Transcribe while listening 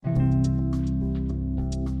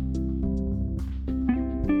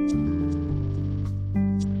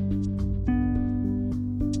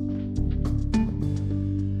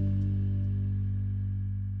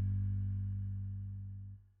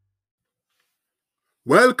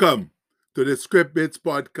Welcome to the Script Bits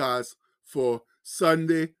podcast for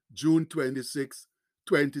Sunday, June 26,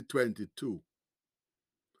 2022.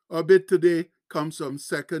 Our bit today comes from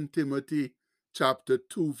 2 Timothy chapter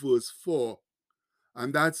 2, verse 4,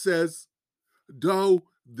 and that says, "Thou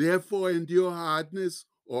therefore endure hardness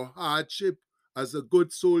or hardship as a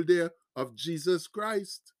good soldier of Jesus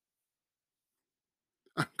Christ."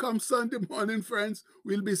 And come Sunday morning, friends,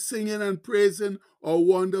 we'll be singing and praising our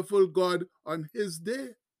wonderful God on His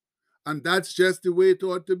day. And that's just the way it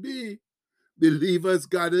ought to be. Believers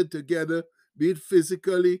gathered together, be it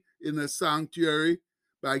physically in a sanctuary,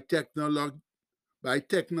 by, by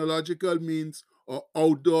technological means, or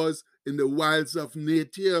outdoors in the wilds of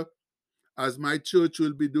nature, as my church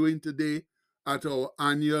will be doing today at our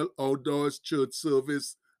annual outdoors church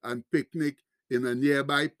service and picnic in a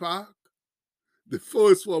nearby park. The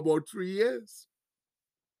first for about 3 years.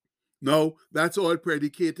 Now, that's all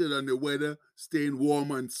predicated on the weather staying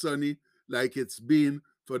warm and sunny like it's been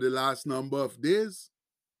for the last number of days.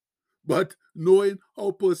 But knowing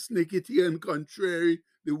how persnickety and contrary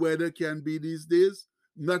the weather can be these days,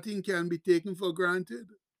 nothing can be taken for granted.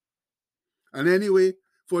 And anyway,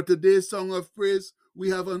 for today's song of praise, we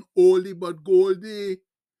have an oldie but goldie,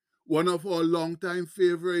 one of our longtime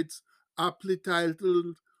favorites, aptly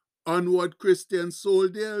titled Onward Christian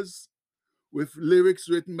Soldiers, with lyrics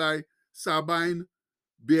written by Sabine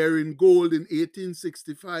Baring-Gould in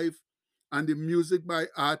 1865 and the music by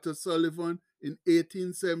Arthur Sullivan in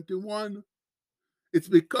 1871. It's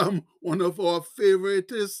become one of our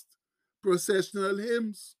favoriteest processional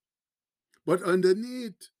hymns. But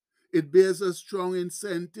underneath, it bears a strong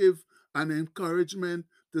incentive and encouragement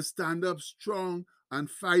to stand up strong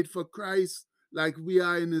and fight for Christ like we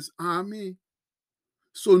are in His army.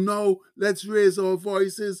 So now let's raise our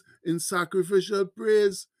voices in sacrificial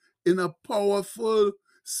praise in a powerful,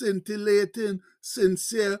 scintillating,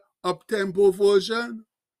 sincere, up-tempo version.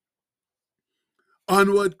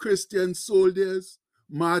 Onward, Christian soldiers,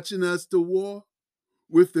 marching us to war,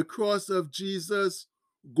 with the cross of Jesus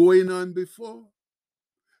going on before.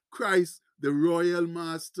 Christ, the royal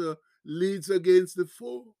master, leads against the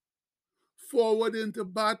foe. Forward into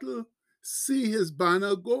battle, see His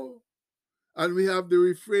banner go. And we have the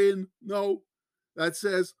refrain now that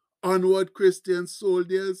says, "Onward, Christian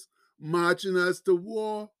soldiers, marching us to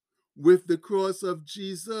war, with the cross of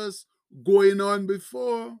Jesus going on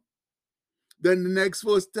before." Then the next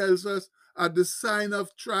verse tells us, "At the sign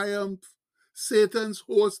of triumph, Satan's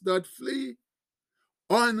host doth flee.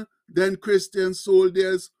 On, then, Christian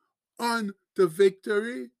soldiers, on to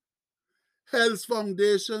victory. Hell's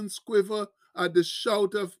foundations quiver at the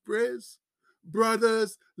shout of praise.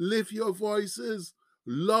 Brothers, lift your voices,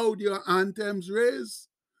 loud your anthems raise."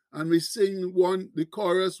 And we sing the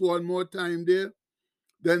chorus one more time there.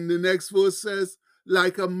 Then the next verse says,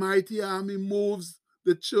 "Like a mighty army moves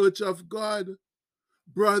the church of God.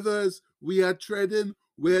 Brothers, we are treading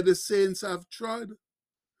where the saints have trod.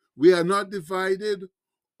 We are not divided,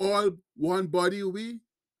 all one body we,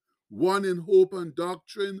 one in hope and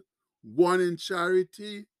doctrine, one in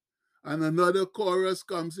charity." And another chorus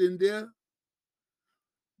comes in there.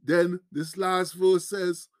 Then this last verse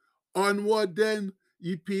says, "Onward then,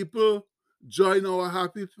 ye people, join our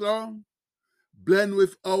happy throng. Blend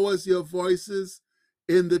with ours your voices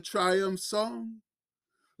in the triumph song.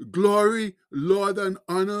 Glory, Lord, and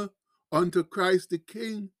honor unto Christ the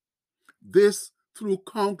King. This through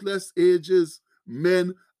countless ages,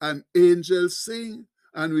 men and angels sing."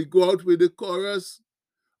 And we go out with the chorus,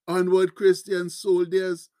 "Onward, Christian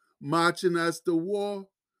soldiers, marching us to war,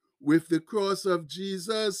 with the cross of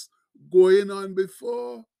Jesus going on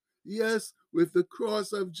before." Yes, with the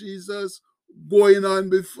cross of Jesus going on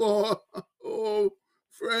before. Oh,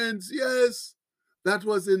 friends, yes, that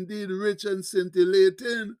was indeed rich and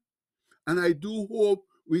scintillating. And I do hope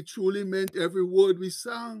we truly meant every word we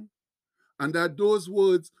sang, and that those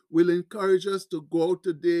words will encourage us to go out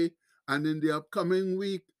today and in the upcoming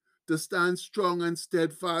week to stand strong and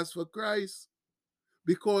steadfast for Christ,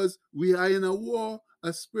 because we are in a war,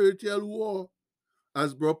 a spiritual war,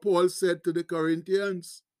 as Bro Paul said to the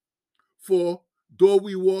Corinthians. "For though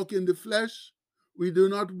we walk in the flesh, we do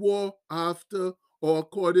not war after or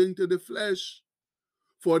according to the flesh.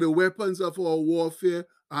 For the weapons of our warfare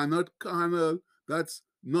are not carnal," that's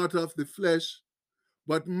not of the flesh,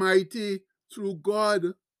 "but mighty through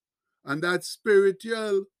God," and that's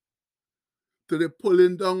spiritual, "to the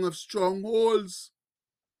pulling down of strongholds,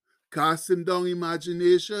 casting down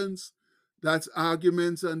imaginations," that's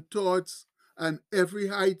arguments and thoughts, "and every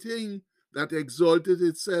high thing that exalted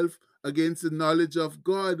itself against the knowledge of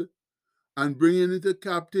God, and bringing into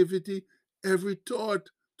captivity every thought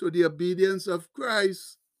to the obedience of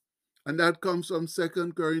Christ. And that comes from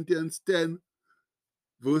 2 Corinthians 10,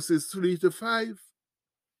 verses 3 to 5.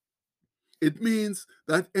 It means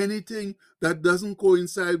that anything that doesn't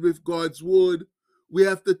coincide with God's word, we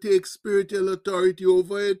have to take spiritual authority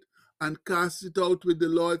over it and cast it out with the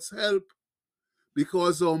Lord's help,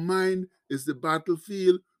 because our mind is the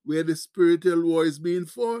battlefield where the spiritual war is being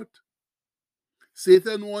fought.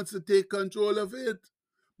 Satan wants to take control of it,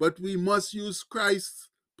 but we must use Christ's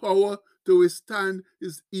power to withstand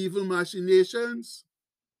his evil machinations.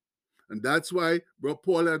 And that's why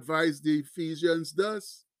Paul advised the Ephesians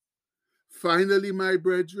thus: finally, my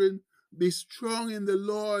brethren, be strong in the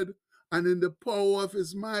Lord and in the power of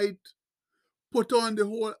his might. Put on the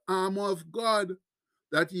whole armor of God,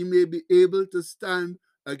 that ye may be able to stand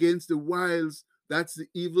against the wiles, that's the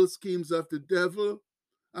evil schemes of the devil.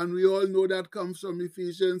 And we all know that comes from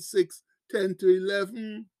Ephesians 6, 10 to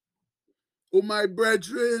 11. Oh, my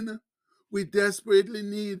brethren, we desperately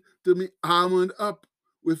need to be armored up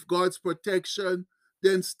with God's protection,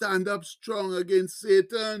 then stand up strong against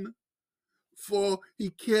Satan. For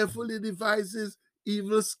he carefully devises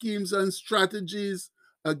evil schemes and strategies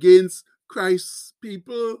against Christ's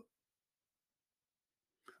people.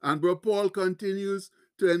 And Brother Paul continues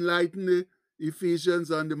to enlighten the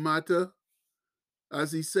Ephesians on the matter,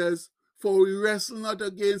 as he says, for we wrestle not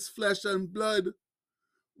against flesh and blood.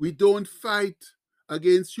 We don't fight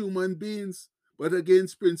against human beings, but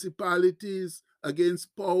against principalities,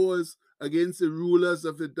 against powers, against the rulers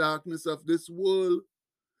of the darkness of this world,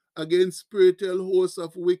 against spiritual hosts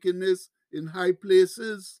of wickedness in high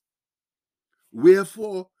places.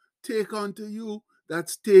 Wherefore, take unto you,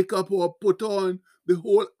 that's take up or put on the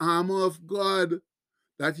whole armor of God,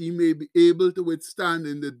 that ye may be able to withstand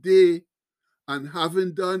in the day, and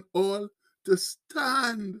having done all, to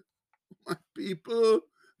stand. My people,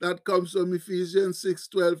 that comes from Ephesians 6,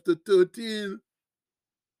 12 to 13.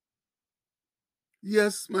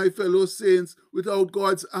 Yes, my fellow saints, without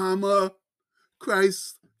God's armor,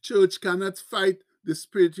 Christ's church cannot fight the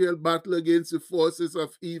spiritual battle against the forces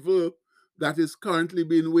of evil that is currently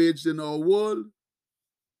being waged in our world.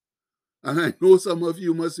 And I know some of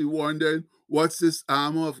you must be wondering, what's this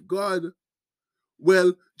armor of God?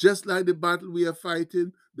 Well, just like the battle we are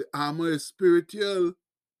fighting, the armor is spiritual.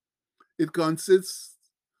 It consists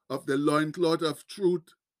of the loincloth of truth,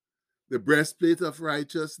 the breastplate of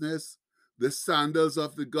righteousness, the sandals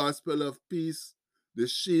of the gospel of peace, the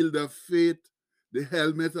shield of faith, the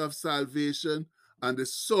helmet of salvation, and the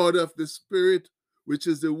sword of the Spirit, which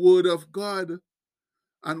is the word of God.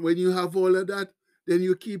 And when you have all of that, then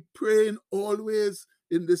you keep praying always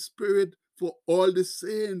in the Spirit for all the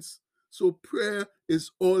saints. So prayer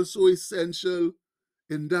is also essential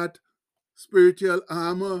in that spiritual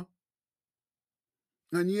armor.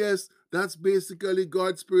 And yes, that's basically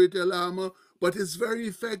God's spiritual armor, but it's very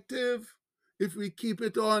effective if we keep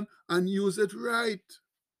it on and use it right.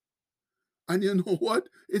 And you know what?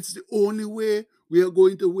 It's the only way we are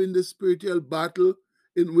going to win the spiritual battle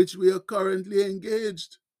in which we are currently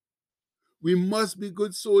engaged. We must be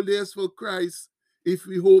good soldiers for Christ if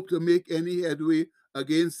we hope to make any headway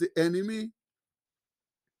against the enemy.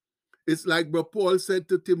 It's like Brother Paul said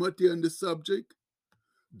to Timothy on the subject: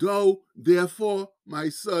 thou, therefore, my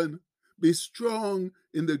son, be strong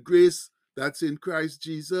in the grace that's in Christ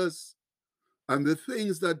Jesus. And the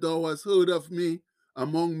things that thou hast heard of me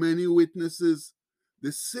among many witnesses,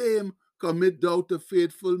 the same commit thou to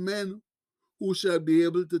faithful men, who shall be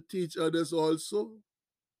able to teach others also.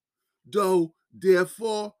 Thou,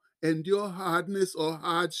 therefore, endure hardness or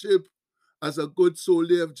hardship as a good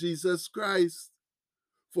soldier of Jesus Christ.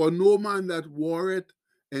 For no man that warreth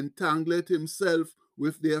entangleth himself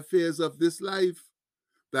with the affairs of this life,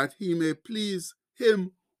 that he may please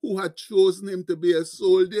him who had chosen him to be a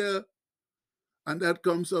soldier. And that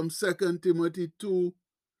comes from 2 Timothy 2,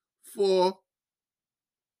 4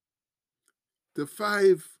 to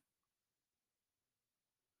 5.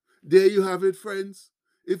 There you have it, friends.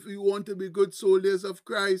 If we want to be good soldiers of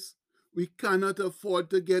Christ, we cannot afford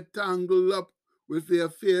to get tangled up with the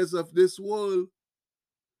affairs of this world.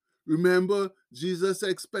 Remember, Jesus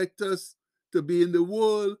expects us to be in the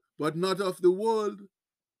world, but not of the world.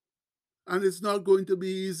 And it's not going to be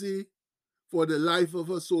easy, for the life of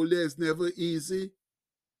a soldier is never easy.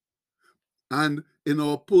 And in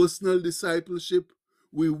our personal discipleship,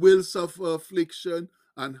 we will suffer affliction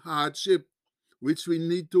and hardship, which we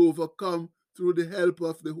need to overcome through the help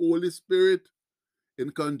of the Holy Spirit, in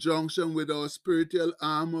conjunction with our spiritual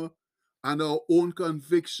armor and our own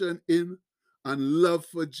conviction in and love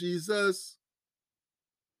for Jesus.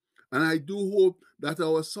 And I do hope that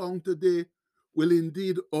our song today will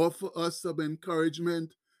indeed offer us some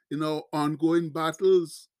encouragement in our ongoing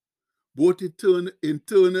battles, both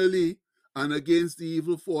internally and against the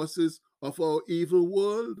evil forces of our evil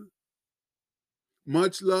world.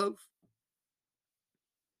 Much love.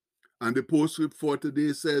 And the postscript for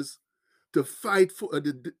today says, to fight for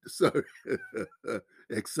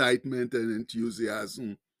excitement and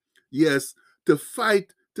enthusiasm. Yes, to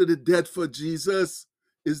fight to the death for Jesus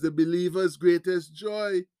is the believer's greatest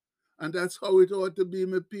joy. And that's how it ought to be,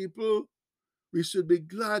 my people. We should be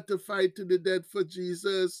glad to fight to the death for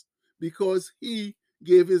Jesus because he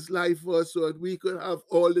gave his life for us so that we could have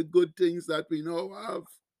all the good things that we now have.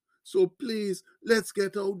 So please, let's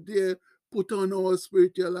get out there, put on our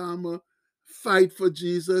spiritual armor, fight for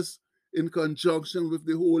Jesus in conjunction with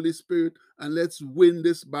the Holy Spirit, and let's win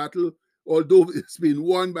this battle. Although it's been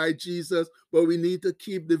won by Jesus, but we need to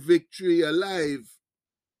keep the victory alive.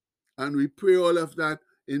 And we pray all of that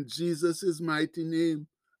in Jesus' mighty name.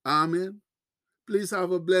 Amen. Please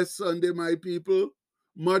have a blessed Sunday, my people.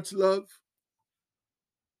 Much love.